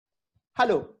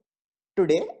Hello.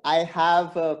 Today I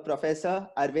have Professor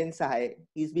Arvind Sahai.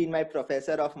 He's been my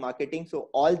professor of marketing. So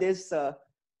all this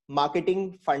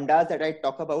marketing fundas that I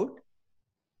talk about,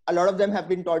 a lot of them have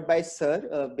been taught by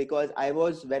Sir because I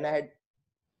was when I had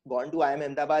gone to IIM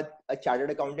Ahmedabad a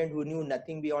chartered accountant who knew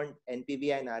nothing beyond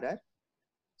NPV and RR.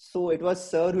 So it was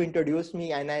Sir who introduced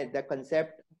me, and the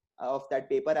concept of that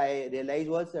paper I realized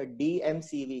was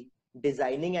DMCV,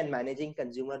 designing and managing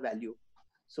consumer value.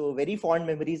 So very fond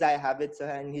memories I have with Sir,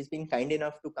 and he's been kind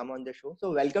enough to come on the show.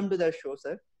 So welcome to the show,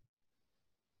 Sir.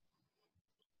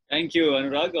 Thank you,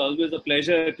 Anurag. Always a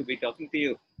pleasure to be talking to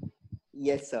you.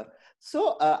 Yes, sir.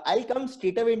 So I'll come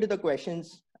straight away into the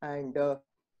questions. And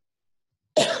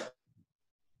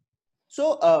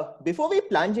so before we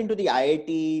plunge into the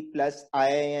IIT plus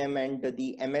IIM and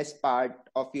the MS part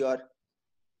of your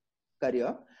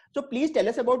career, so please tell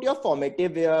us about your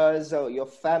formative years, your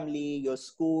family, your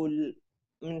school,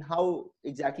 how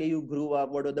exactly you grew up,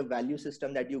 what are the value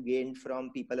system that you gained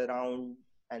from people around,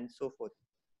 and so forth.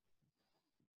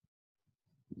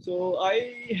 So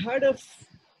I had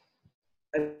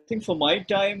I think for my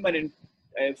time, an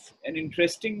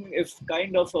interesting, if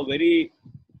kind of a very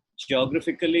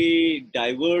geographically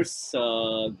diverse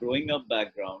growing up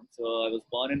background. So I was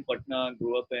born in Patna,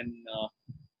 grew up in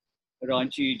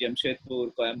Ranchi,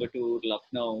 Jamshedpur, Coimbatore,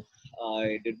 Lucknow.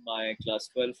 I did my class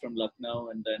 12 from Lucknow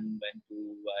and then went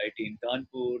to IIT in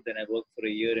Kanpur. Then I worked for a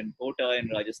year in Kota in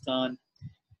Rajasthan.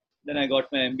 Then I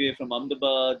got my MBA from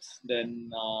Ahmedabad. Then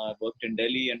worked in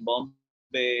Delhi and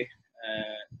Bombay.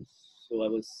 So I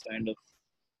was kind of,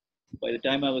 by the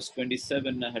time I was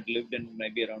 27, I had lived in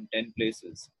maybe around 10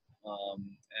 places.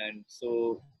 And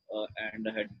so, and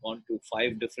I had gone to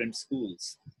 5 different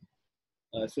schools.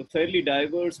 So fairly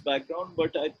diverse background,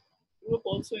 but I grew up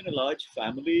also in a large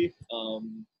family.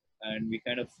 And we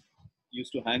kind of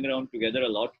used to hang around together a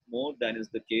lot more than is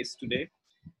the case today,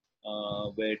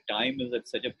 where time is at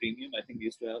such a premium. I think we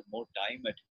used to have more time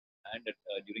at hand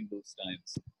during those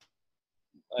times.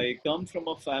 I come from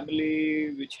a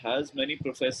family which has many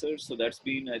professors, so that's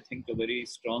been, I think, a very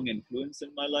strong influence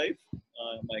in my life.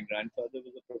 My grandfather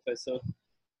was a professor.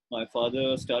 My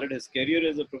father started his career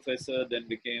as a professor, then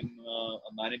became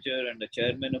a manager and a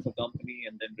chairman of a company,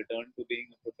 and then returned to being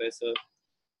a professor.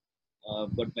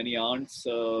 Got many aunts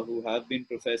who have been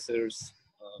professors.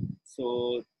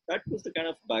 So that was the kind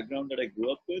of background that I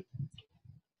grew up with.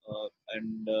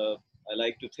 And I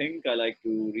like to think, I like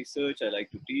to research, I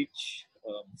like to teach.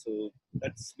 So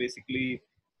that's basically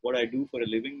what I do for a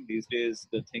living these days.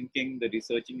 The thinking, the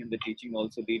researching, and the teaching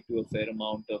also lead to a fair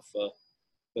amount of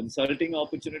consulting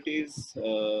opportunities.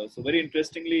 So very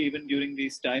interestingly, even during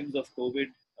these times of COVID,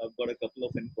 I've got a couple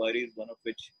of inquiries, one of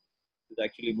which is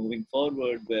actually moving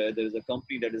forward, where there is a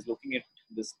company that is looking at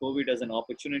this COVID as an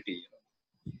opportunity.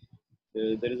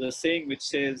 There is a saying which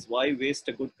says, "Why waste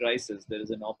a good crisis? There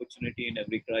is an opportunity in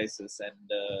every crisis."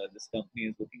 And this company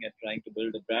is looking at trying to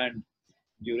build a brand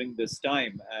during this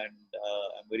time, and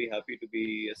I'm very happy to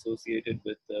be associated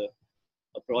with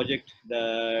a project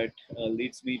that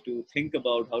leads me to think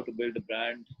about how to build a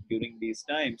brand during these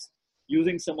times,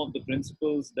 using some of the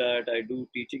principles that I do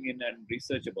teaching in and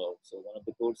research about. So one of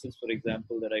the courses, for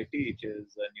example, that I teach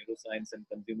is neuroscience and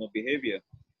consumer behavior,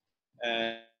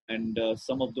 and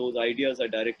some of those ideas are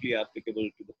directly applicable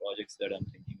to the projects that I'm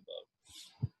thinking about.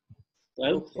 So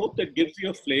I Okay. hope that gives you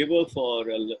a flavor for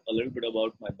a little bit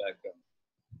about my background.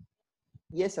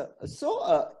 Yes, sir. So,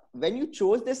 when you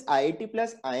chose this IIT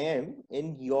plus IIM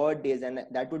in your days, and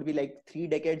that would be like 3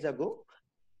 decades ago,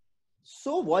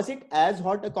 so was it as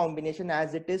hot a combination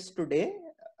as it is today?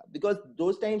 Because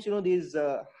those times, these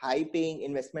high-paying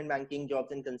investment banking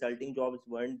jobs and consulting jobs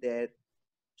weren't there.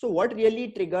 So, what really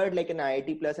triggered like an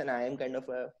IIT plus an IIM kind of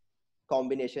a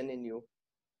combination in you?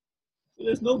 So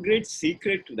there's no great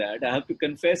secret to that. I have to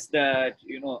confess that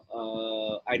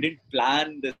I didn't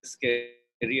plan this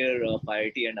career of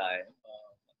IIT and IIM.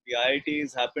 The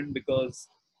IITs happened because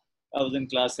I was in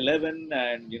class 11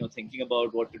 and thinking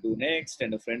about what to do next.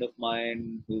 And a friend of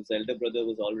mine whose elder brother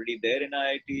was already there in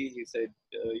IIT, he said,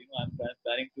 I'm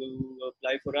planning to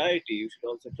apply for IIT. You should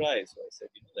also try. So I said,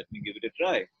 let me give it a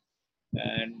try.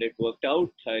 And it worked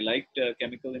out. I liked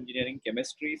chemical engineering,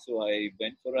 chemistry, so I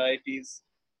went for IITs.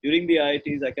 During the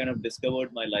IITs, I kind of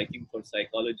discovered my liking for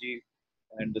psychology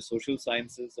and the social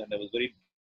sciences, and I was very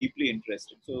deeply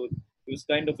interested. So it was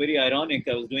kind of very ironic.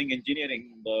 I was doing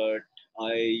engineering, but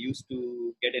I used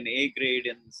to get an A grade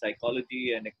in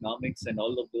psychology and economics and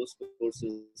all of those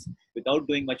courses without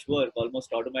doing much work,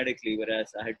 almost automatically,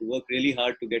 whereas I had to work really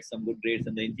hard to get some good grades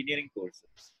in the engineering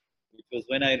courses, which was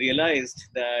when I realized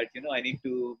that I need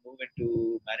to move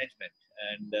into management.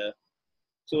 And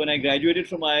So when I graduated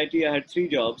from IIT, I had three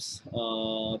job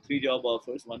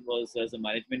offers. One was as a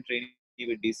management trainee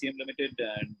with DCM Limited,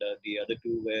 and the other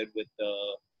two were with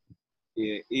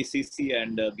ACC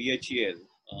and BHEL,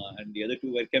 and the other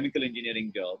two were chemical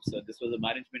engineering jobs. So this was a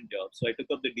management job. So I took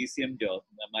up the DCM job.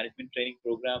 The management training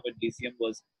program at DCM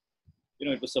was,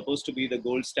 it was supposed to be the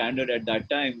gold standard at that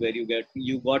time, where you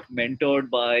got mentored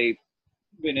by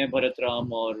Vinay Bharatram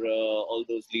or all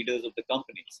those leaders of the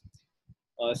companies.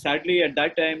 Sadly, at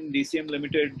that time, DCM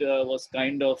Limited was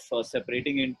kind of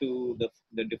separating into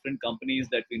the different companies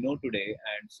that we know today.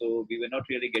 And so we were not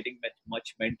really getting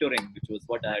much mentoring, which was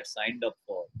what I had signed up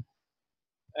for.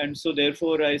 And so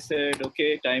therefore I said,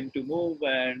 okay, time to move.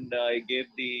 And I gave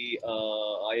the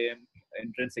IIM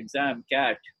entrance exam,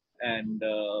 CAT, and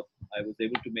I was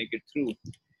able to make it through.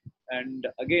 And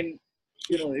again,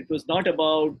 it was not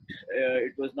about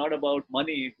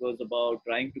money. It was about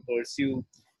trying to pursue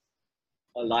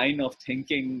a line of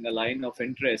thinking, a line of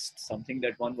interest, something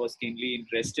that one was keenly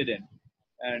interested in.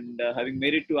 And having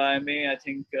made it to IMA, I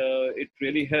think it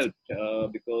really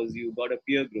helped because you got a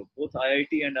peer group. Both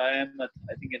IIT and IIM,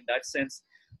 I think in that sense,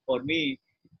 for me,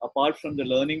 apart from the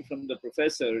learning from the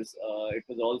professors, it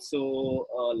was also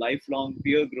a lifelong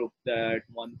peer group that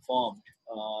one formed,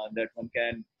 that one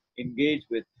can engage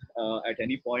with at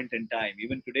any point in time.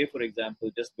 Even today, for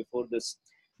example, just before this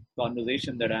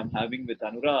conversation that I'm having with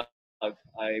Anurag,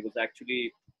 I was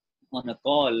actually on a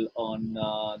call on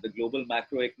the global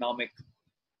macroeconomic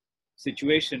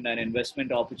situation and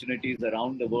investment opportunities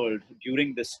around the world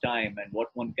during this time and what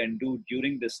one can do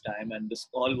during this time. And this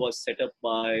call was set up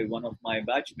by one of my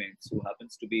batchmates who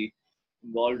happens to be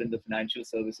involved in the financial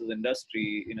services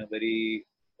industry in a very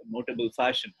notable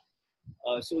fashion.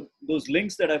 So those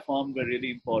links that I formed were really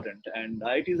important. And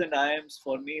IITs and IIMs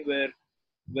for me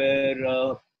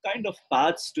were kind of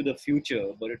paths to the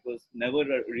future, but it was never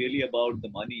really about the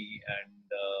money,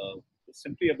 and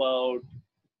simply about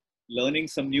learning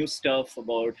some new stuff,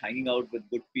 about hanging out with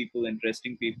good people,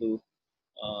 interesting people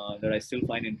that I still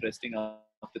find interesting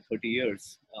after 30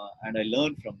 years. And I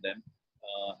learn from them,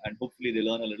 and hopefully they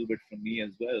learn a little bit from me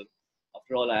as well.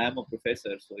 After all, I am a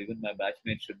professor, so even my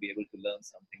batchmates should be able to learn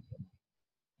something from me.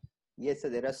 Yes, so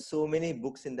there are so many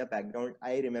books in the background.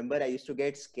 I remember I used to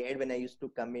get scared when I used to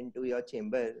come into your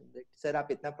chamber. Sir,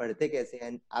 आप इतना पढ़ते कैसे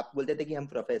हैं? आप बोलते थे कि हम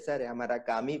प्रोफेसर हैं, हमारा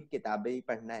काम ही किताबें ही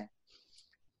पढ़ना है.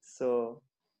 So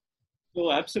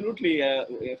absolutely,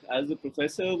 as a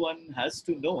professor, one has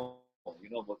to know,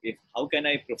 how can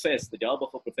I profess? The job of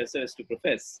a professor is to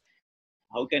profess.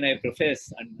 How can I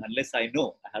profess unless I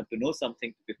know? I have to know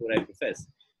something before I profess.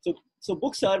 So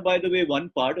books are, by the way, one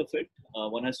part of it.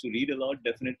 One has to read a lot,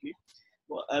 definitely.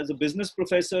 Well, as a business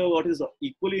professor, what is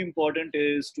equally important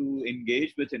is to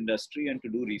engage with industry and to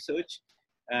do research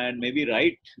and maybe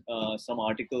write some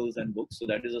articles and books. So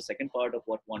that is the second part of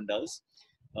what one does,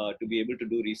 to be able to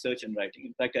do research and writing.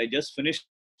 In fact, I just finished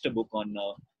a book on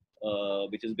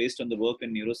which is based on the work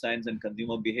in neuroscience and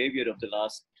consumer behavior of the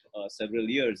last several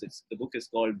years. The book is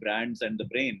called Brands and the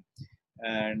Brain,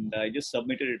 and I just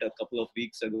submitted it a couple of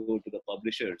weeks ago to the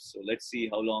publishers. So let's see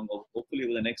how long. Hopefully,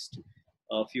 over the next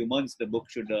few months, the book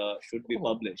should be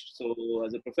published. So,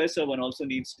 as a professor, one also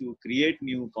needs to create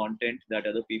new content that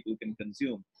other people can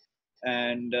consume.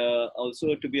 And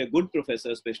also, to be a good professor,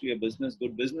 especially a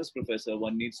good business professor,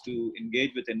 one needs to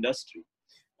engage with industry,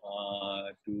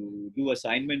 to do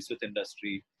assignments with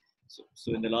industry.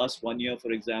 So in the last 1 year,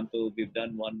 for example, we've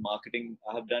done one marketing.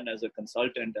 I have done as a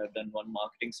consultant. I've done one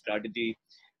marketing strategy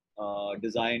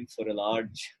design for a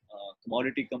large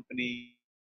commodity company.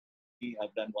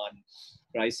 I've done one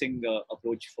pricing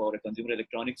approach for a consumer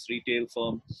electronics retail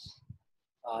firm.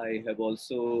 I have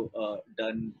also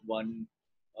done one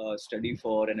study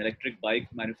for an electric bike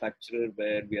manufacturer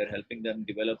where we are helping them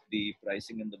develop the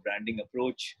pricing and the branding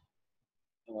approach.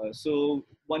 So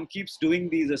one keeps doing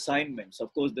these assignments.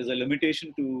 Of course, there's a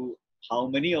limitation to how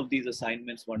many of these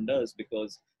assignments one does,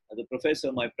 because as a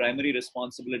professor, my primary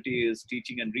responsibility is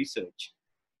teaching and research.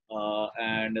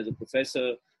 And as a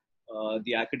professor,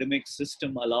 the academic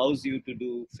system allows you to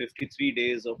do 53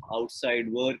 days of outside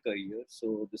work a year.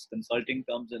 So this consulting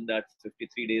comes in that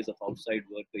 53 days of outside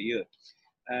work a year.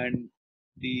 And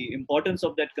the importance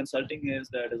of that consulting is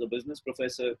that as a business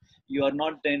professor, you are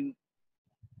not then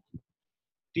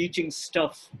teaching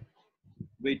stuff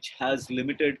which has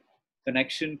limited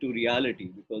connection to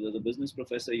reality, because as a business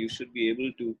professor you should be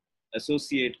able to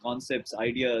associate concepts,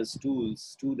 ideas,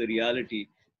 tools to the reality,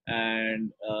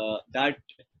 and that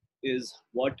is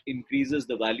what increases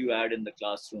the value add in the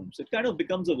classroom. So it kind of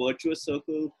becomes a virtuous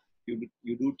circle. You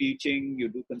do teaching, you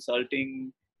do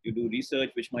consulting, You do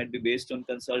research which might be based on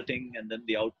consulting, and then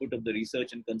the output of the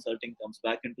research and consulting comes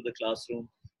back into the classroom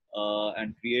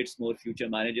and creates more future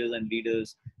managers and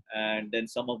leaders. And then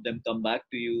some of them come back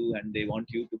to you and they want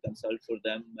you to consult for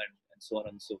them, and so on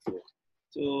and so forth.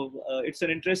 So it's an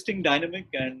interesting dynamic,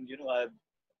 and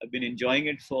I've been enjoying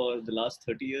it for the last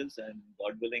 30 years, and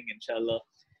God willing, inshallah,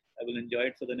 I will enjoy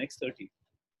it for the next 30.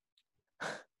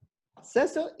 Sir,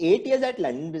 so 8 years at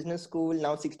London Business School,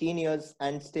 now 16 years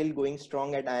and still going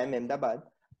strong at IIM Ahmedabad.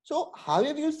 So how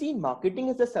have you seen marketing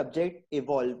as a subject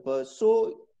evolve?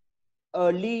 So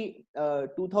early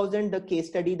 2000, the case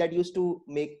study that used to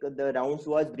make the rounds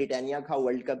was Britannia Ka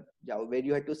World Cup, where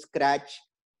you had to scratch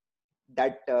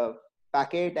that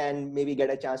packet and maybe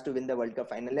get a chance to win the World Cup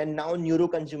final. And now neuro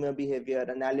consumer behavior,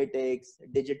 analytics,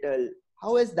 digital.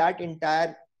 How has that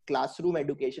entire classroom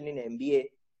education in MBA,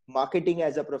 marketing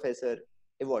as a professor,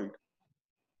 evolved?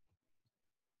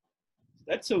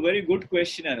 That's a very good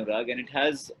question, Anurag, and it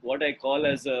has what I call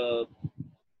as an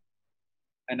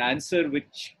answer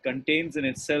which contains in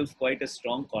itself quite a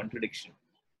strong contradiction.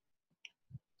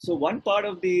 So one part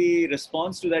of the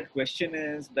response to that question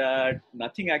is that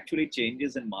nothing actually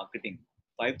changes in marketing.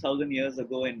 5,000 years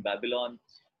ago in Babylon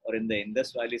or in the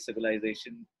Indus Valley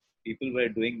civilization, people were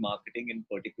doing marketing in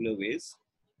particular ways.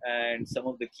 And some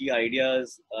of the key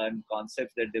ideas and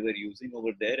concepts that they were using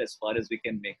over there, as far as we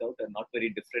can make out, are not very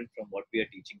different from what we are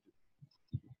teaching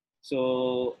today.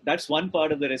 So that's one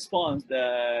part of the response,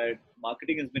 that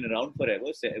marketing has been around forever.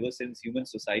 So ever since human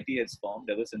society has formed,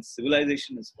 ever since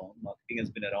civilization has formed, marketing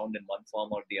has been around in one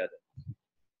form or the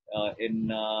other. In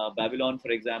Babylon,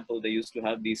 for example, they used to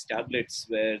have these tablets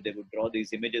where they would draw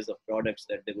these images of products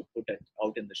that they would put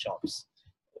out in the shops.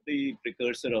 The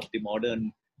precursor of the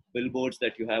modern billboards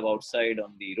that you have outside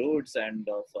on the roads and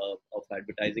of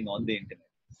advertising on the internet.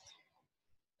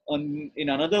 In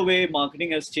another way,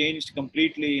 marketing has changed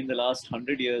completely in the last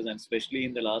 100 years, and especially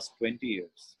in the last 20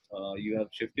 years. You have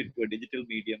shifted to a digital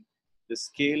medium. The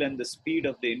scale and the speed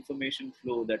of the information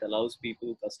flow that allows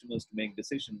people, customers, to make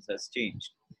decisions has changed.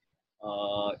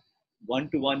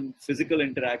 One-to-one physical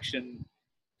interaction,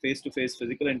 face-to-face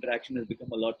physical interaction has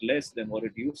become a lot less than what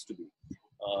it used to be.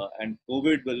 And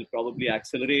COVID will probably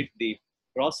accelerate the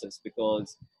process,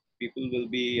 because people will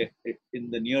be,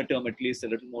 in the near term at least, a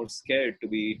little more scared to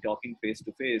be talking face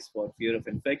to face for fear of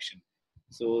infection.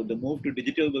 So the move to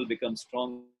digital will become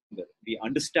stronger. The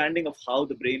understanding of how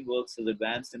the brain works has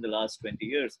advanced in the last 20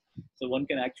 years. So one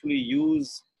can actually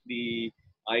use the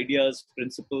ideas,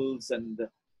 principles, and the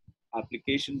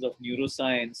applications of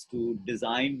neuroscience to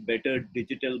design better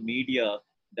digital media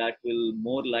that will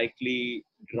more likely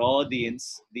draw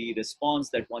the response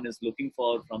that one is looking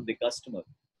for from the customer.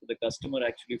 So the customer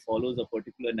actually follows a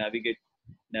particular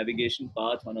navigation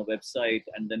path on a website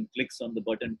and then clicks on the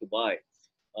button to buy.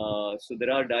 So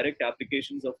there are direct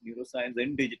applications of neuroscience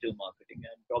in digital marketing,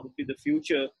 and probably the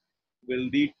future will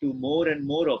lead to more and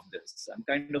more of this. I'm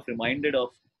kind of reminded of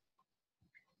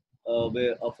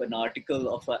an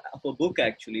article of a book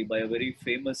actually by a very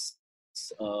famous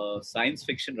science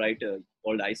fiction writer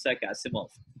called Isaac Asimov.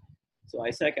 So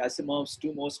Isaac Asimov's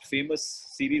two most famous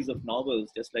series of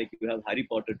novels, just like you have Harry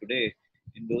Potter today,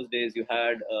 in those days you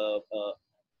had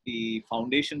the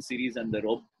Foundation series and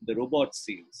the Robot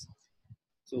series.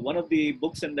 So one of the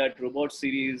books in that Robot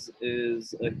series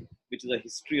which is a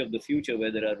history of the future,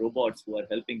 where there are robots who are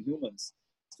helping humans.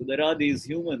 So there are these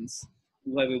humans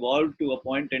who have evolved to a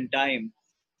point in time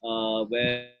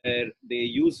where they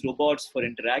use robots for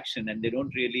interaction, and they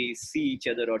don't really see each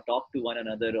other or talk to one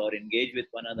another or engage with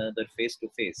one another face to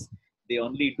face. They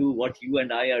only do what you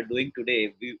and I are doing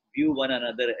today. We view one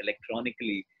another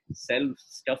electronically, sell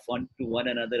stuff to one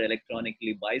another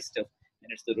electronically, buy stuff,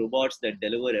 and it's the robots that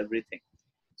deliver everything.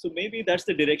 So maybe that's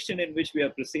the direction in which we are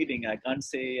proceeding. I can't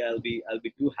say I'll be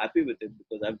too happy with it,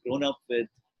 because I've grown up with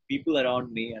people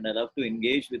around me and I love to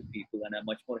engage with people, and I'm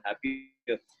much more happy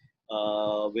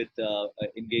with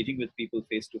engaging with people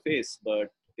face to face. But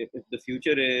if the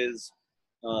future is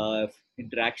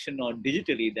interaction on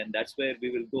digitally, then that's where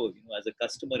we will go. As a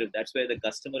customer, if that's where the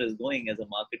customer is going, as a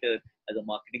marketer, as a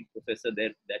marketing professor,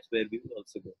 that's where we will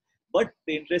also go. But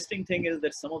the interesting thing is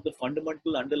that some of the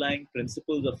fundamental underlying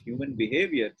principles of human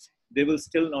behavior, they will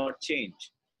still not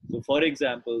change. So for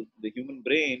example, the human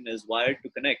brain is wired to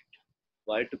connect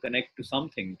to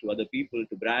something, to other people,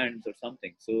 to brands or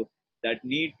something. So that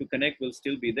need to connect will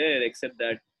still be there, except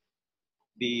that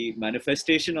the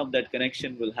manifestation of that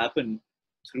connection will happen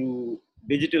through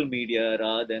digital media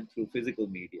rather than through physical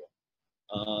media.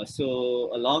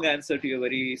 So a long answer to your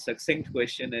very succinct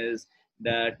question is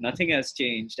that nothing has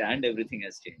changed and everything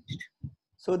has changed.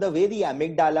 So the way the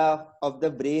amygdala of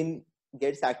the brain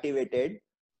gets activated,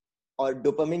 or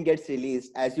dopamine gets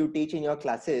released as you teach in your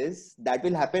classes, that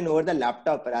will happen over the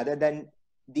laptop rather than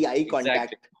the eye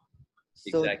contact. Exactly.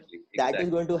 So Exactly. that is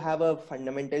Exactly. going to have a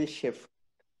fundamental shift.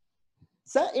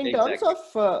 So in terms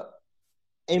Exactly. of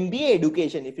MBA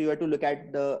education, if you were to look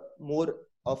at the more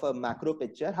of a macro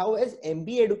picture, how has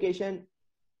MBA education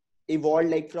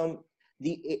evolved, like from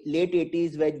the late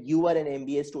 80s when you were an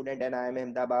MBA student and I am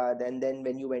Ahmedabad, and then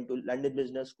when you went to London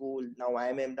Business School, now I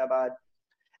am Ahmedabad,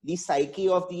 the psyche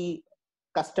of the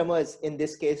customers in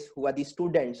this case, who are the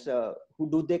students, who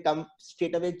do they come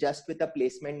straight away just with a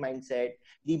placement mindset?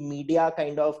 The media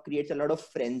kind of creates a lot of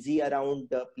frenzy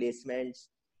around placements.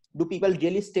 Do people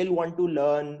really still want to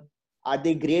learn? Are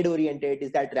they grade oriented?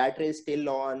 Is that rat race still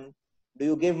on? Do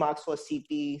you give marks for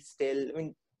CP still? I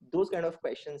mean, those kind of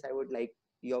questions I would like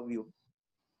your view.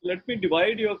 Let me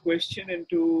divide your question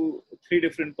into three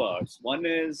different parts. One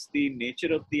is the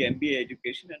nature of the MBA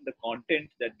education and the content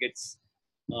that gets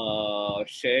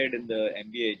shared in the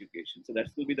MBA education. So that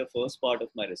will be the first part of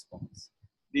my response.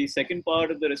 The second part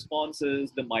of the response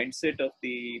is the mindset of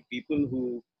the people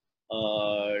who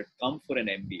come for an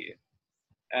MBA.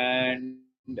 And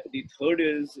the third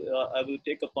is I will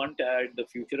take a punt at the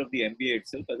future of the MBA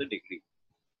itself as a degree.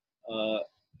 Uh,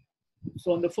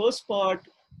 so on the first part,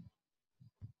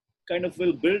 kind of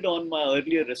will build on my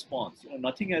earlier response.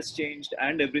 Nothing has changed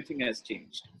and everything has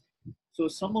changed. So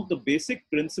some of the basic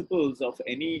principles of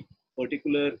any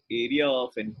particular area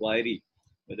of inquiry,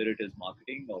 whether it is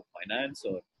marketing or finance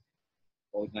or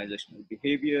organizational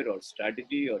behavior or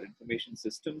strategy or information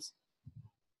systems,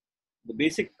 the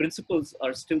basic principles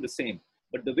are still the same,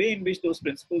 but the way in which those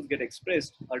principles get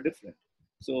expressed are different.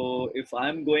 So if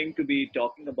I'm going to be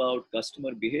talking about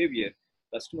customer behavior,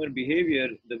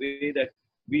 the way that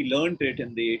we learned it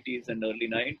in the 80s and early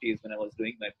 90s when I was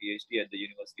doing my PhD at the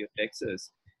University of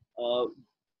Texas, uh,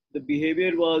 the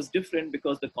behavior was different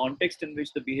because the context in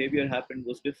which the behavior happened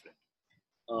was different.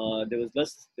 There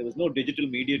was no digital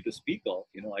media to speak of.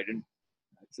 I didn't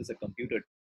access a computer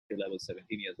till I was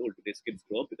 17 years old. Today's kids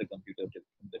grow up with a computer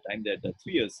from the time they're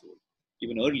 3 years old,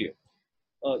 even earlier.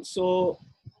 So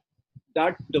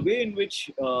that the way in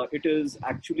which it is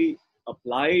actually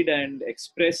applied and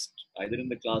expressed either in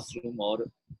the classroom or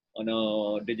on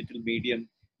a digital medium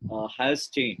has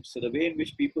changed. So the way in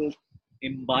which people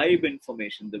imbibe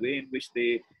information, the way in which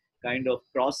they kind of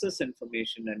process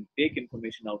information and take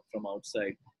information out from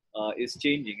outside is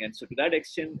changing. And so to that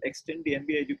extent, the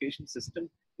MBA education system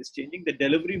is changing. The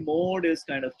delivery mode is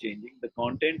kind of changing. The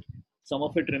content, some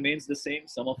of it remains the same,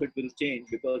 some of it will change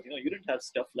because you didn't have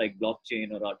stuff like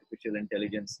blockchain or artificial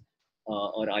intelligence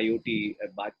or IoT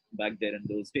back there in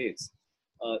those days.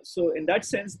 So in that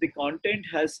sense, the content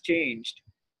has changed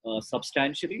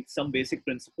substantially. Some basic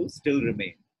principles still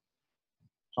remain.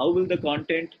 How will the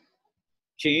content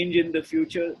change in the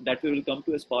future? That we will come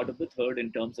to as part of the third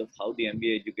in terms of how the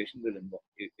MBA education will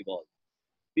evolve.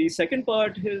 The second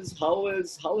part is how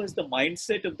has the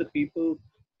mindset of the people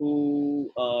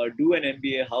who do an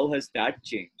MBA, how has that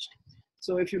changed?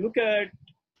 So if you look at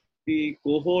the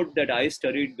cohort that I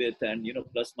studied with, and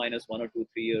plus minus 1 or 2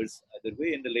 3 years either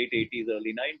way, in the late 80s,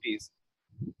 early 90s,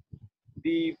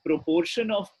 the proportion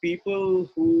of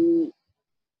people who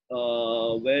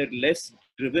were less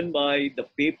driven by the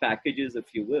pay packages, if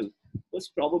you will, was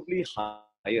probably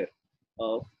higher.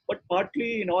 But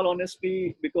partly, in all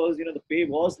honesty, because the pay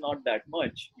was not that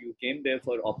much, you came there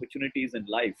for opportunities in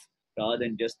life rather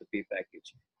than just the pay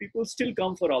package. People still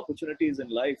come for opportunities in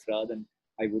life rather than,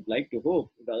 I would like to hope,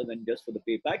 rather than just for the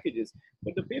pay packages.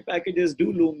 But the pay packages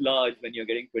do loom large when you're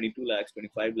getting 22 lakhs,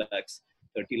 25 lakhs,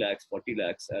 30 lakhs, 40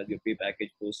 lakhs as your pay package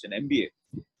post an MBA.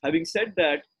 Having said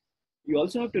that, you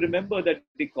also have to remember that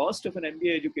the cost of an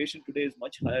MBA education today is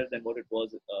much higher than what it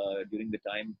was during the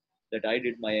time that I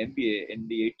did my MBA in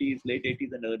the 80s, late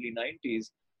 80s and early 90s.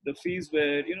 The fees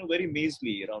were, very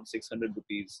measly, around 600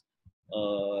 rupees,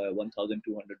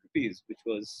 1,200 rupees, which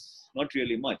was not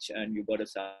really much, and you got a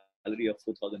salary of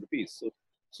 4,000 rupees.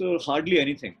 So hardly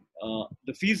anything.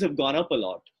 The fees have gone up a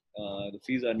lot. The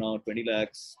fees are now 20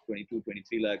 lakhs, 22,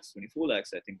 23 lakhs, 24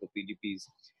 lakhs, I think, for PGPs.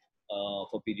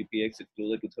 For PGPX, it's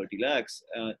closer to 30 lakhs.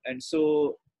 And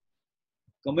so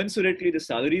commensurately, the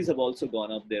salaries have also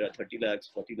gone up. There are 30 lakhs,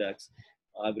 40 lakhs,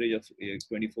 average of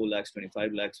 24 lakhs,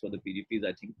 25 lakhs for the PGPs,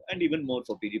 I think, and even more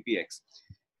for PGPX.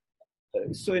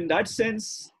 So in that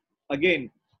sense,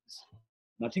 again,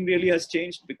 nothing really has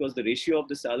changed because the ratio of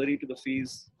the salary to the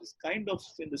fees is kind of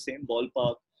in the same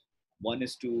ballpark,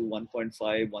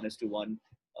 1:1.5, 1:1,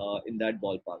 in that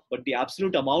ballpark. But the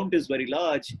absolute amount is very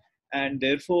large, and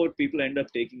therefore people end up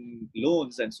taking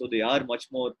loans, and so they are much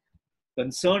more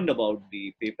concerned about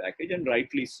the pay package, and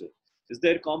rightly so. Is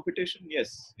there competition?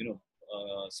 Yes,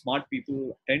 smart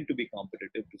people tend to be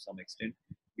competitive to some extent.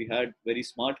 We had very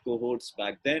smart cohorts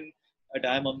back then at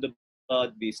IIM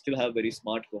Ahmedabad. We still have very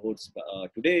smart cohorts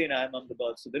today in IIM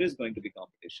Ahmedabad. So there is going to be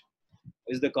competition.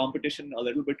 Is the competition a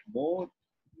little bit more?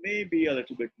 Maybe a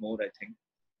little bit more, I think.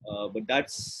 But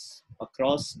that's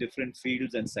across different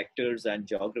fields and sectors and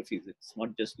geographies. It's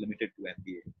not just limited to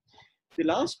MBA. The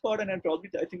last part, and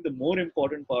I think the more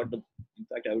important part, in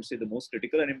fact, I would say the most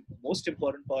critical and most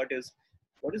important part is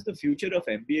what is the future of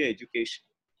MBA education?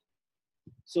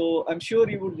 So I'm sure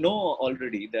you would know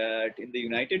already that in the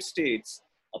United States,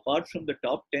 apart from the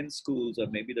top 10 schools or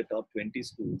maybe the top 20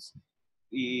 schools,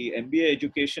 the MBA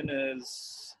education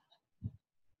is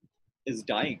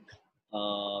dying.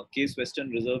 Case Western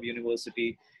Reserve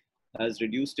University has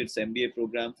reduced its MBA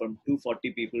program from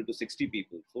 240 people to 60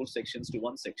 people, 4 sections to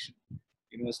 1 section.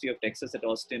 University of Texas at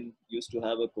Austin used to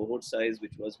have a cohort size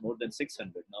which was more than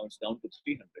 600. Now it's down to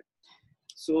 300.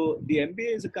 So the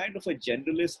MBA is a kind of a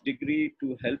generalist degree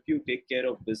to help you take care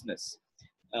of business.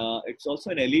 It's also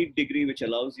an elite degree which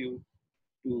allows you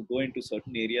to go into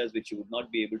certain areas which you would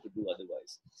not be able to do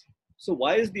otherwise. So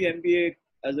why is the MBA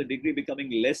as a degree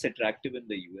becoming less attractive in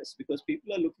the US? Because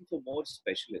people are looking for more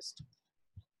specialists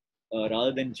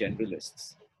rather than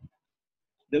generalists.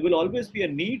 There will always be a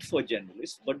need for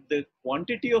generalists, but the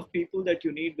quantity of people that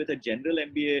you need with a general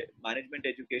MBA management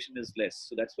education is less.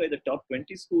 So that's why the top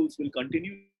 20 schools will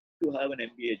continue to have an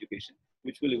MBA education,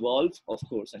 which will evolve, of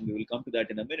course, and we will come to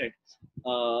that in a minute.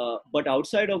 But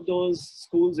outside of those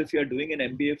schools, if you're doing an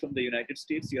MBA from the United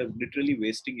States, you're literally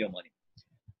wasting your money.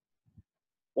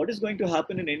 What is going to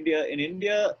happen in India? In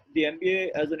India, the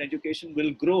MBA as an education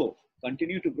will grow,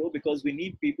 continue to grow, because we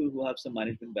need people who have some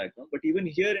management background. But even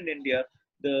here in India,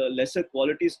 the lesser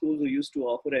quality schools who used to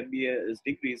offer MBA as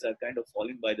degrees are kind of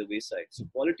falling by the wayside. So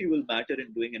quality will matter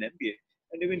in doing an MBA.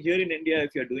 And even here in India,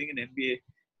 if you're doing an MBA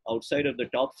outside of the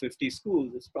top 50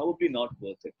 schools, it's probably not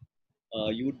worth it.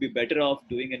 You would be better off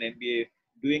doing an MBA,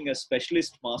 doing a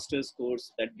specialist master's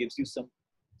course that gives you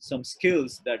some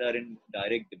skills that are in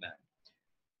direct demand.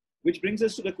 Which brings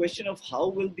us to the question of how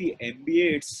will the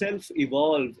MBA itself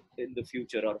evolve in the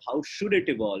future, or how should it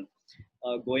evolve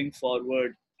going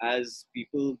forward as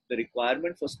the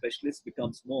requirement for specialists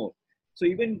becomes more. So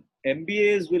even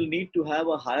MBAs will need to have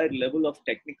a higher level of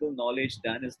technical knowledge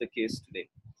than is the case today.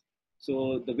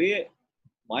 So the way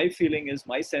my feeling is,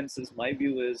 my sense is, my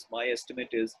view is, my estimate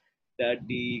is that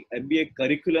the MBA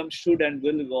curriculum should and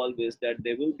will evolve is that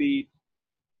there will be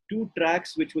 2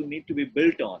 tracks which will need to be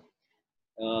built on.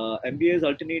 MBAs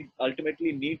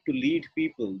ultimately need to lead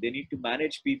people. They need to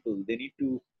manage people. They need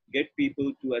to get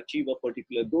people to achieve a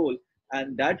particular goal.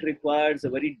 And that requires a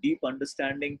very deep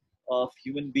understanding of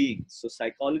human beings. So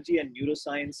psychology and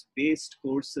neuroscience based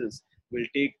courses will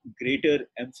take greater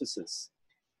emphasis.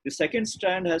 The second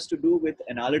strand has to do with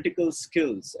analytical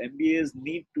skills. MBAs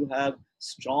need to have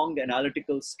strong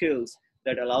analytical skills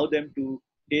that allow them to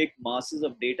take masses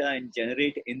of data and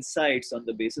generate insights on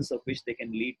the basis of which they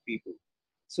can lead people.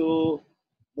 So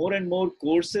more and more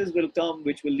courses will come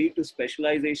which will lead to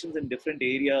specializations in different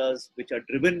areas which are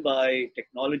driven by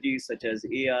technologies such as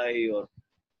AI or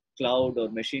cloud or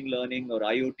machine learning or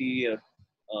IoT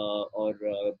or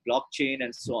blockchain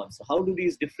and so on. So how do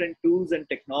these different tools and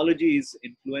technologies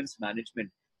influence management?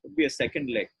 Would be a second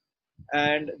leg.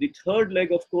 And the third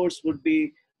leg, of course, would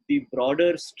be the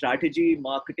broader strategy,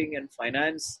 marketing, and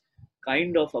finance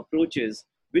kind of approaches,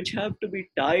 which have to be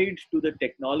tied to the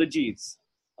technologies.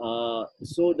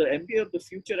 So the MBA of the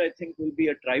future, I think, will be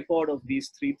a tripod of these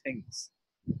 3 things.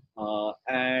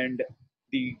 And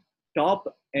the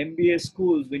top MBA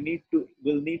schools will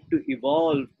need to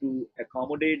evolve to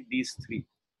accommodate these 3.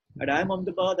 At IIM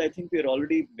Ahmedabad, I think we are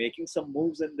already making some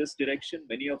moves in this direction.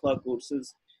 Many of our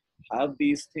courses have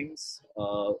these things.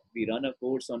 We run a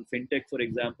course on fintech, for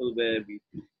example, where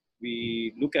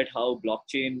we look at how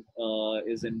blockchain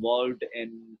is involved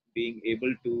in being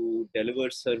able to deliver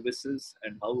services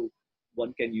and how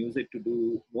one can use it to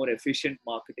do more efficient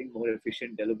marketing, more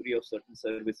efficient delivery of certain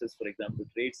services, for example,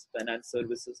 trades, finance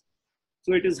services.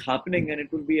 So it is happening, and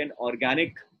it will be an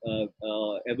organic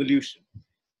evolution.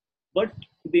 But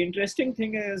the interesting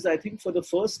thing is, I think for the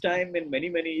first time in many,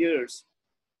 many years,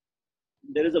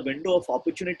 there is a window of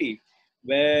opportunity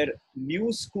where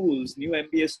new schools, new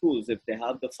MBA schools, if they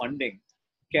have the funding,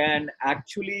 can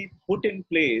actually put in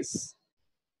place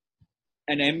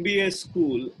an MBA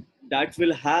school that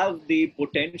will have the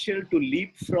potential to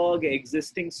leapfrog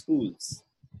existing schools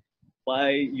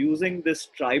by using this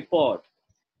tripod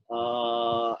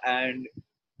and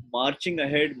marching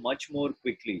ahead much more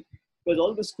quickly. Because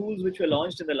all the schools which were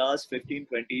launched in the last 15,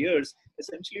 20 years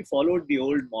essentially followed the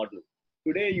old model.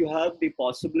 today you have the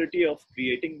possibility of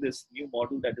creating this new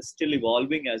model that is still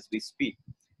evolving as we speak.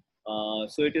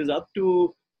 So it is up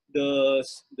to the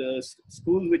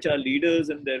schools which are leaders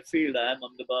in their field, IIM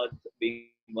Ahmedabad being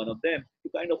one of them, to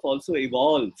kind of also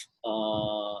evolve,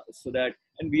 so that,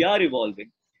 and we are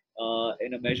evolving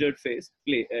in a measured phase,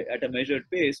 at a measured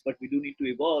pace, but we do need to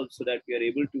evolve so that we are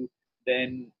able to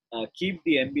then keep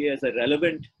the MBA as a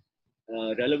relevant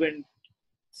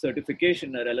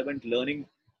certification, a relevant learning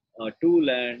tool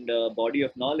and body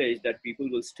of knowledge that people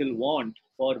will still want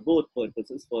for both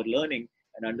purposes, for learning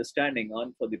and understanding,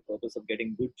 and for the purpose of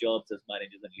getting good jobs as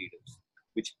managers and leaders,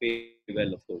 which pay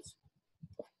well, of course.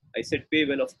 I said pay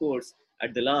well, of course,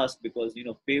 at the last, because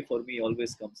pay for me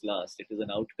always comes last. It is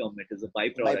an outcome. It is a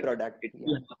byproduct. Byproduct.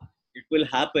 Yeah. It will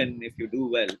happen if you do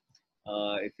well,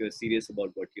 if you're serious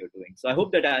about what you're doing. So I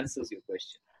hope that answers your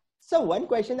question. So one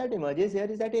question that emerges here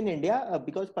is that in India,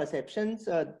 because perceptions,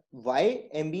 why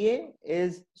MBA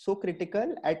is so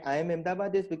critical at IIM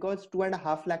Ahmedabad is because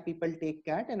 2.5 lakh people take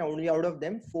CAT and only out of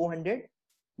them 400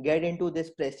 get into this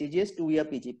prestigious 2-year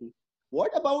PGP. What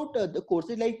about the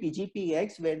courses like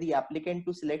PGPX, where the applicant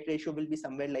to select ratio will be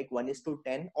somewhere like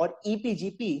 1:10, or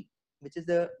EPGP, which is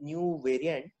the new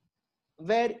variant,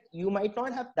 where you might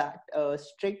not have that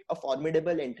strict, a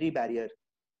formidable entry barrier?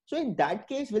 So in that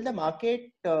case, will the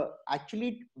market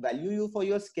actually value you for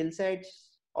your skill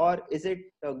sets, or is it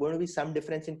going to be some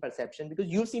difference in perception? Because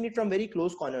you've seen it from very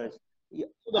close corners. So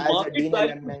the As a market Dean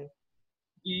value, alumni.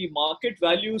 the market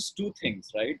values two things,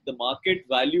 right? The market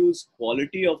values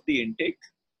quality of the intake,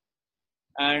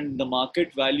 and the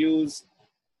market values,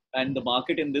 and the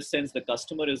market in this sense, the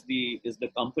customer is the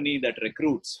company that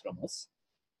recruits from us,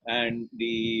 and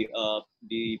the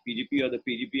PGP or the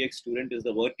PGPX student is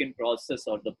the work in process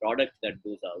or the product that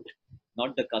goes out,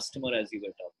 not the customer, as you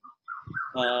were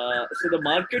talking. So the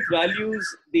market values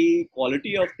the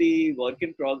quality of the work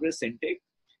in progress intake,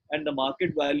 and the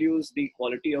market values the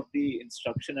quality of the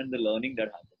instruction and the learning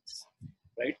that happens,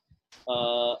 right?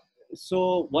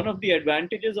 So one of the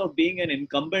advantages of being an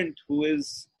incumbent who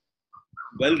is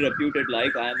well reputed,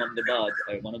 like IIM Ahmedabad,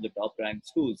 one of the top ranked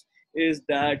schools, is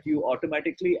that you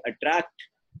automatically attract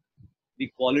the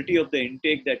quality of the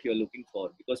intake that you're looking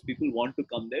for, because people want to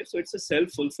come there. So it's a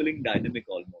self-fulfilling dynamic,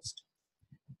 almost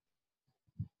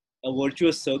a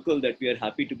virtuous circle that we are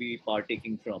happy to be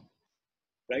partaking from,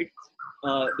 right?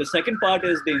 The second part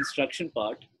is the instruction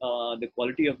part, the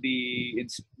quality of the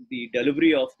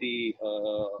delivery of the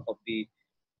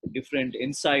different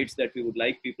insights that we would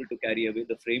like people to carry away,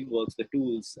 the frameworks, the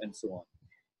tools, and so on.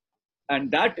 And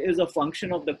that is a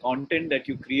function of the content that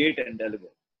you create and deliver,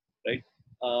 right?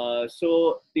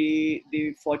 So the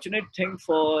fortunate thing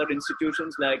for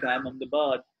institutions like IIM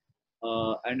Ahmedabad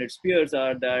and its peers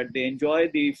are that they enjoy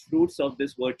the fruits of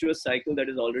this virtuous cycle that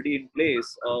is already in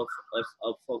place of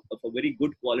a very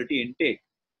good quality intake.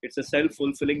 It's a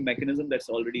self-fulfilling mechanism that's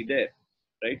already there,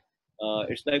 right?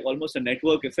 It's like almost a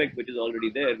network effect which is already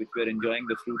there, which we're enjoying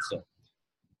the fruits of.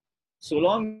 So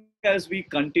long as we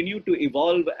continue to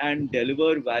evolve and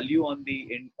deliver value on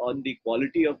the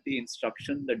quality of the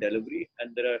instruction, the delivery,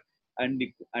 and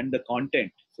the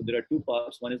content. So there are two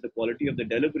parts. One is the quality of the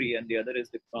delivery, and the other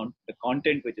is the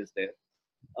content which is there.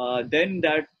 Then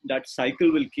that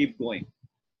cycle will keep going,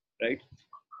 right?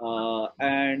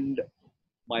 And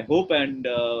my hope and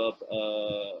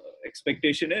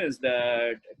expectation is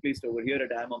that at least over here at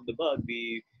IIM Ahmedabad,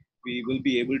 we will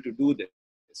be able to do this.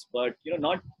 But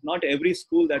not every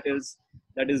school that is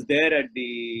there at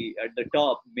the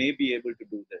top may be able to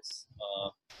do this,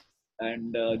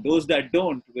 and those that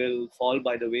don't will fall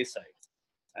by the wayside.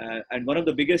 And one of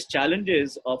the biggest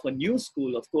challenges of a new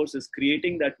school, of course, is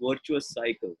creating that virtuous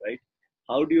cycle, right?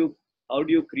 How do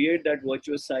you create that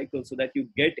virtuous cycle so that you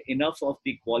get enough of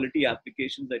the quality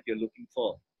applications that you're looking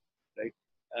for, right?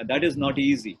 That is not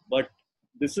easy, but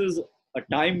this is a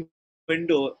time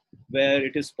window where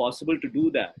it is possible to do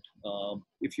that.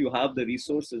 If you have the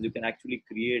resources, you can actually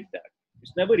create that.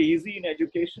 It's never easy in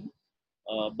education,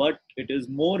 but it is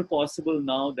more possible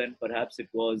now than perhaps it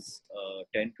was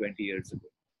 10, 20 years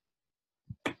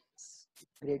ago.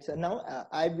 Great. So now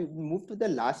I will move to the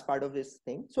last part of this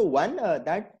thing. So one,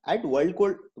 that at World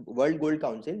Gold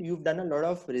Council, you've done a lot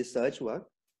of research work.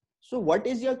 So what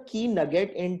is your key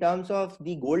nugget in terms of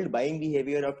the gold buying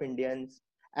behavior of Indians?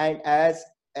 And as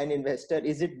an investor,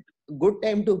 is it good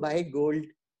time to buy gold?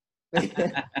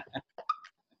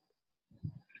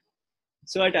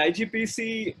 So at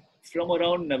IGPC, from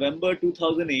around November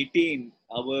 2018,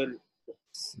 our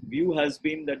view has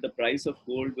been that the price of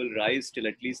gold will rise till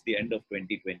at least the end of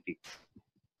 2020.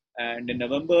 And in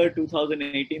November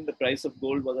 2018, the price of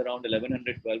gold was around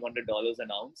 $1,100, $1,200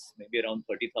 an ounce, maybe around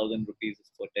 30,000 rupees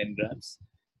for 10 grams.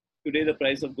 Today, the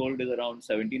price of gold is around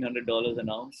 $1,700 an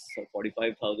ounce, or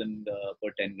 45,000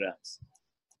 per 10 grams.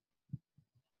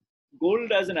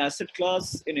 Gold as an asset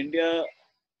class in India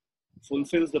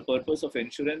fulfills the purpose of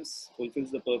insurance,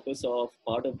 fulfills the purpose of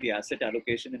part of the asset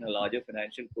allocation in a larger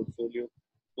financial portfolio,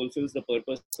 fulfills the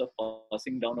purpose of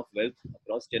passing down of wealth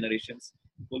across generations,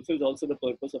 fulfills also the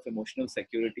purpose of emotional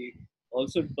security,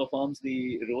 also performs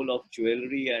the role of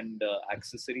jewelry and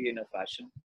accessory in a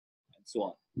fashion, and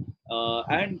so on.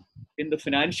 And in the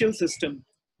financial system,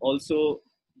 also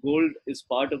gold is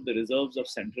part of the reserves of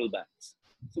central banks.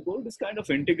 So gold is kind of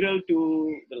integral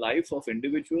to the life of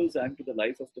individuals and to the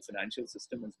life of the financial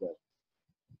system as well.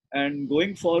 And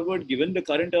going forward, given the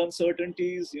current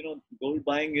uncertainties, gold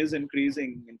buying is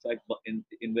increasing. In fact,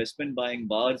 investment buying,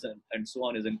 bars and so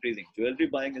on is increasing. Jewelry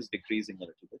buying is decreasing a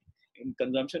little bit. In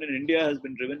consumption in India has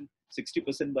been driven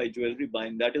 60% by jewelry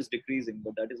buying. That is decreasing,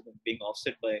 but that is being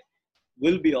offset by,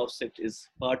 is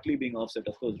partly being offset.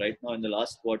 Of course, right now in the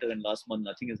last quarter and last month,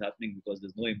 nothing is happening because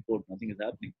there's no import, nothing is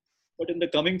happening. But in the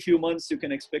coming few months, you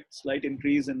can expect slight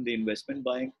increase in the investment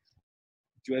buying.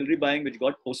 Jewelry buying, which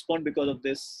got postponed because of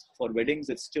this, for weddings,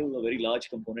 it's still a very large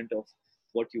component of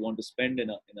what you want to spend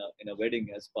in a wedding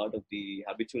as part of the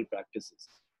habitual practices.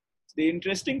 The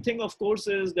interesting thing, of course,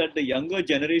 is that the younger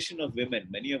generation of women,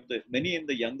 many in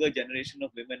the younger generation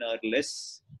of women are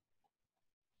less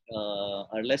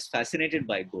fascinated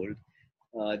by gold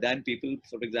than people,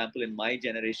 for example, in my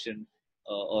generation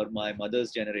or my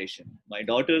mother's generation. My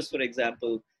daughters, for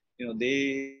example,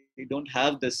 they don't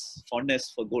have this fondness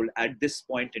for gold at this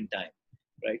point in time,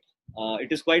 right?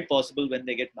 It is quite possible when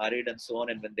they get married and so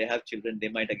on, and when they have children, they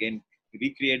might again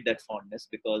recreate that fondness,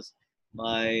 because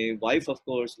my wife, of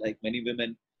course, like many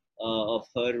women of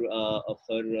her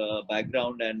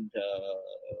background and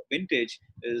vintage,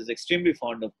 is extremely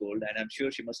fond of gold, and I'm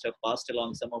sure she must have passed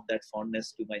along some of that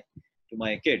fondness to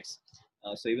my kids.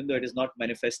 So even though it is not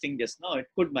manifesting just now, it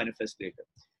could manifest later.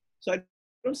 So I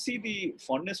don't see the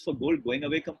fondness for gold going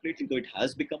away completely, though it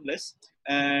has become less.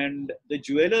 And the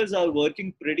jewelers are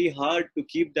working pretty hard to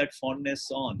keep that fondness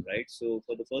on, right? So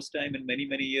for the first time in many,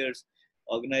 many years,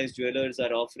 organized jewelers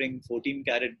are offering 14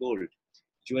 karat gold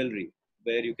jewelry,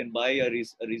 where you can buy a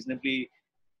reasonably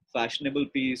fashionable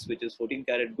piece, which is 14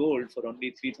 karat gold, for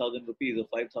only 3,000 rupees or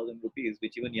 5,000 rupees,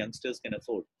 which even youngsters can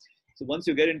afford. So once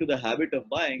you get into the habit of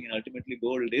buying, and ultimately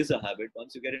gold is a habit,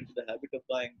 once you get into the habit of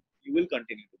buying, you will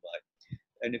continue to buy.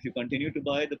 And if you continue to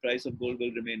buy, the price of gold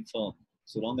will remain firm.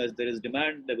 So long as there is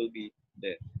demand, there will be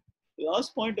there. The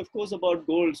last point, of course, about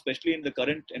gold, especially in the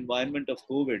current environment of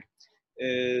COVID,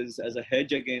 is as a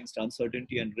hedge against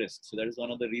uncertainty and risk. So that is one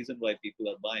of the reasons why people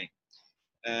are buying.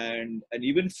 And an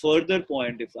even further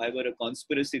point, if I were a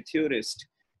conspiracy theorist,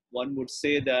 one would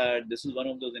say that this is one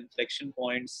of those inflection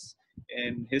points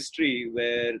in history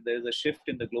where there's a shift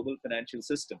in the global financial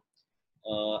system.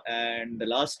 And the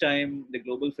last time the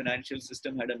global financial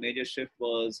system had a major shift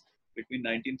was between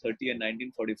 1930 and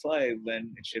 1945,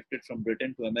 when it shifted from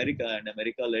Britain to America, and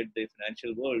America led the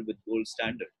financial world with gold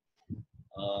standard.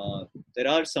 There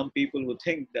are some people who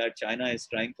think that China is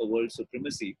trying for world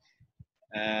supremacy,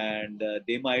 and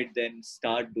they might then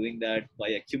start doing that by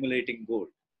accumulating gold.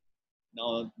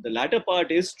 Now, the latter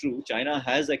part is true. China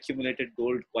has accumulated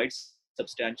gold quite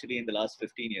substantially in the last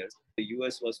 15 years. The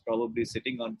US was probably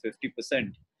sitting on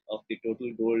 50% of the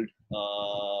total gold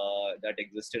that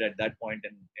existed at that point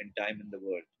in time in the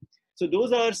world. So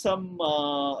those are some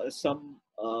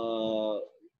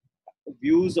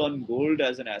views on gold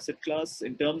as an asset class.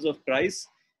 In terms of price,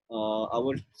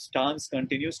 our stance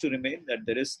continues to remain that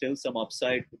there is still some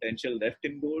upside potential left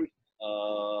in gold,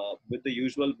 with the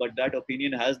usual, but that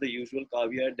opinion has the usual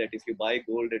caveat that if you buy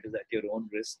gold, it is at your own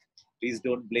risk. Please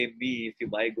don't blame me if you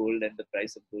buy gold and the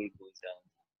price of gold goes down.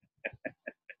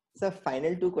 So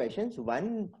final two questions.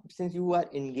 One, since you are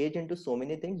engaged into so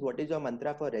many things, what is your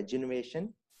mantra for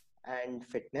regeneration and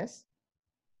fitness?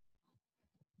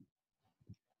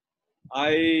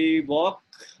 I walk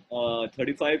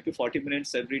 35 to 40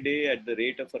 minutes every day at the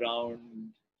rate of around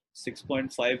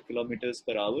 6.5 kilometers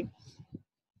per hour.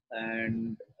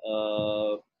 And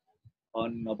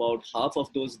on about half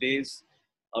of those days,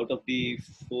 out of the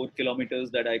 4 kilometers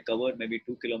that I cover, maybe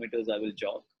 2 kilometers I will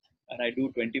jog. And I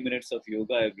do 20 minutes of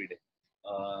yoga every day.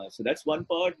 So that's one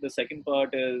part. The second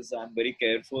part is I'm very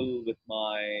careful with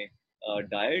my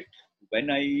diet, when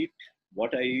I eat,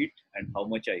 what I eat, and how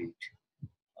much I eat.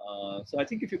 So I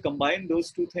think if you combine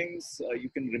those two things, you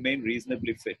can remain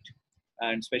reasonably fit.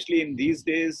 And especially in these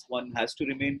days, one has to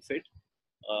remain fit.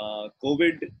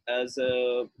 COVID as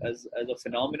a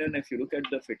phenomenon, if you look at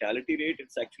the fatality rate,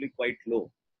 it's actually quite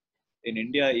low. In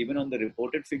India, even on the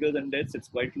reported figures and deaths, it's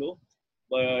quite low.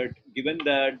 But given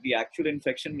that the actual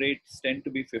infection rates tend to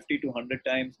be 50 to 100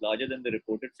 times larger than the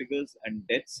reported figures, and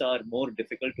deaths are more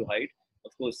difficult to hide.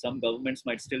 Of course, some governments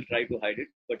might still try to hide it,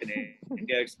 but in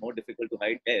India, it's more difficult to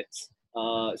hide deaths.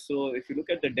 So if you look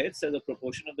at the deaths as a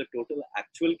proportion of the total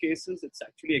actual cases, it's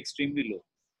actually extremely low.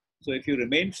 So if you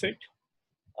remain fit,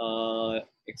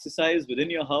 exercise within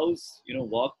your house,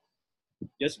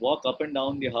 just walk up and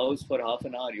down the house for half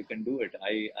an hour. You can do it.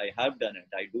 I have done it.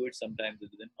 I do it sometimes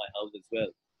within my house as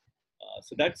well.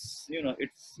 So that's,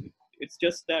 it's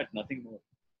just that, nothing more.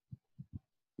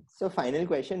 So final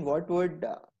question, what would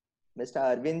Mr.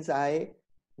 Arvind Sahai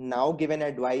now give an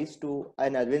advice to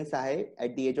an Arvind Sahai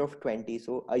at the age of 20?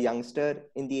 So a youngster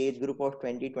in the age group of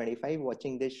 20-25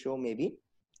 watching this show maybe,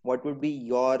 what would be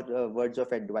your words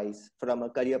of advice from a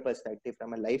career perspective,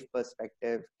 from a life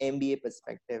perspective, MBA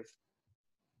perspective?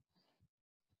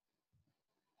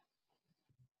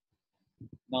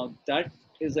 Now that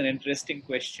is an interesting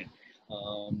question.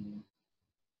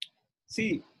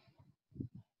 See,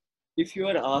 if you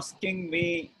are asking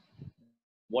me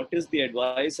what is the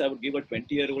advice I would give a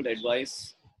 20-year-old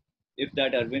advice if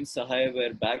that Arvind Sahai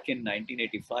were back in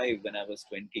 1985 when I was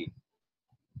 20.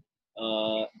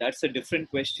 That's a different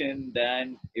question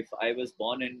than if I was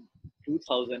born in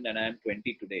 2000 and I am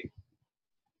 20 today.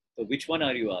 So which one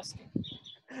are you asking?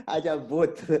 Aja,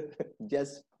 both.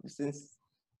 Just since.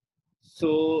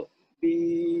 So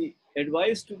the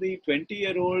advice to the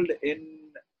 20-year-old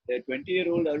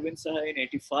Arvind Sahai in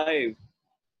 85,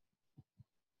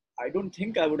 I don't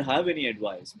think I would have any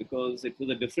advice because it was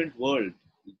a different world.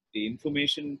 The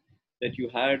information that you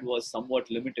had was somewhat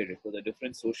limited. It was a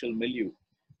different social milieu.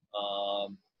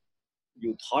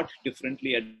 You thought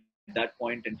differently at that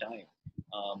point in time.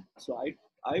 So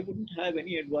I wouldn't have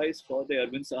any advice for the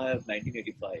Arvind Sahai of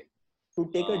 1985. To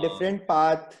take a different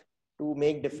path, to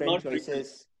make different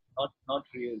choices. Really, not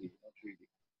really.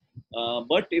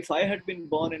 But if I had been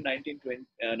born in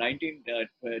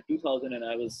 2000 and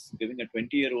I was giving a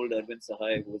 20-year-old Arvind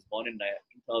Sahai who was born in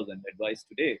 2000 advice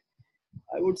today,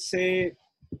 I would say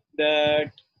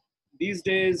that these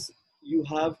days you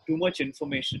have too much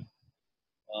information.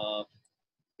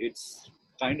 It's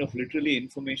kind of literally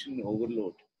information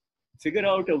overload. Figure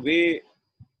out a way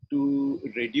to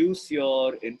reduce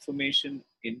your information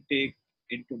intake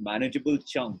into manageable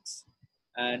chunks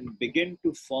and begin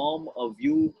to form a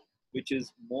view which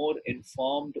is more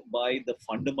informed by the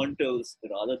fundamentals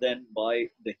rather than by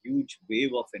the huge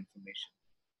wave of information.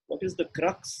 What is the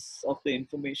crux of the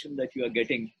information that you are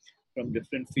getting from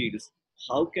different fields?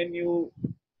 How can you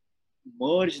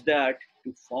merge that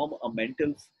to form a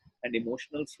mental and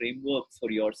emotional framework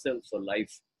for yourself, for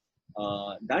life?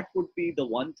 That would be the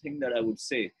one thing that I would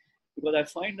say, because I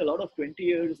find a lot of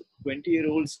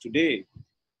 20-year-olds today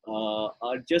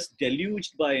are just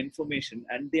deluged by information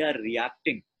and they are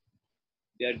reacting.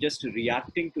 They are just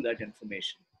reacting to that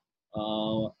information.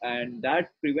 And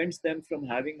that prevents them from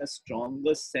having a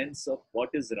stronger sense of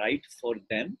what is right for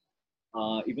them,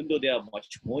 even though they are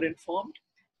much more informed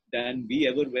than we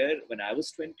ever were when I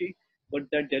was 20. But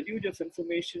that deluge of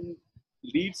information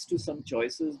leads to some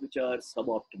choices which are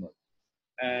suboptimal.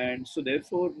 And so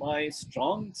therefore my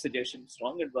strong suggestion,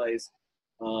 strong advice,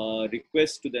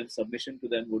 request to them, submission to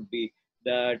them would be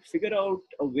that figure out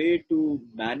a way to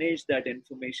manage that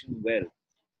information well,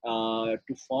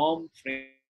 to form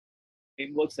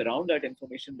frameworks around that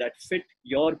information that fit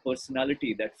your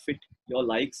personality, that fit your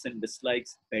likes and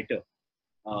dislikes better.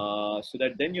 So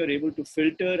that then you're able to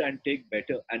filter and take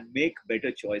better and make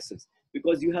better choices,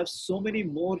 because you have so many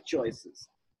more choices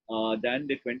than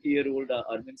the 20-year-old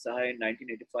Arvind Sahai in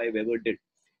 1985 ever did.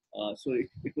 So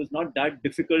it was not that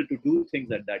difficult to do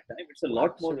things at that time. It's a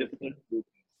lot more difficult to do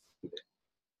things today.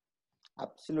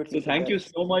 Absolutely. So thank you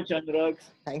so much, Anurag.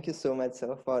 Thank you so much,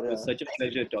 sir. For it was such a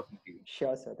pleasure talking to you.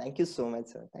 Sure, sir. Thank you so much,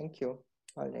 sir. Thank you.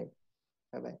 All right.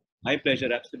 Bye-bye. My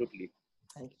pleasure. Absolutely.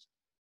 Thank you.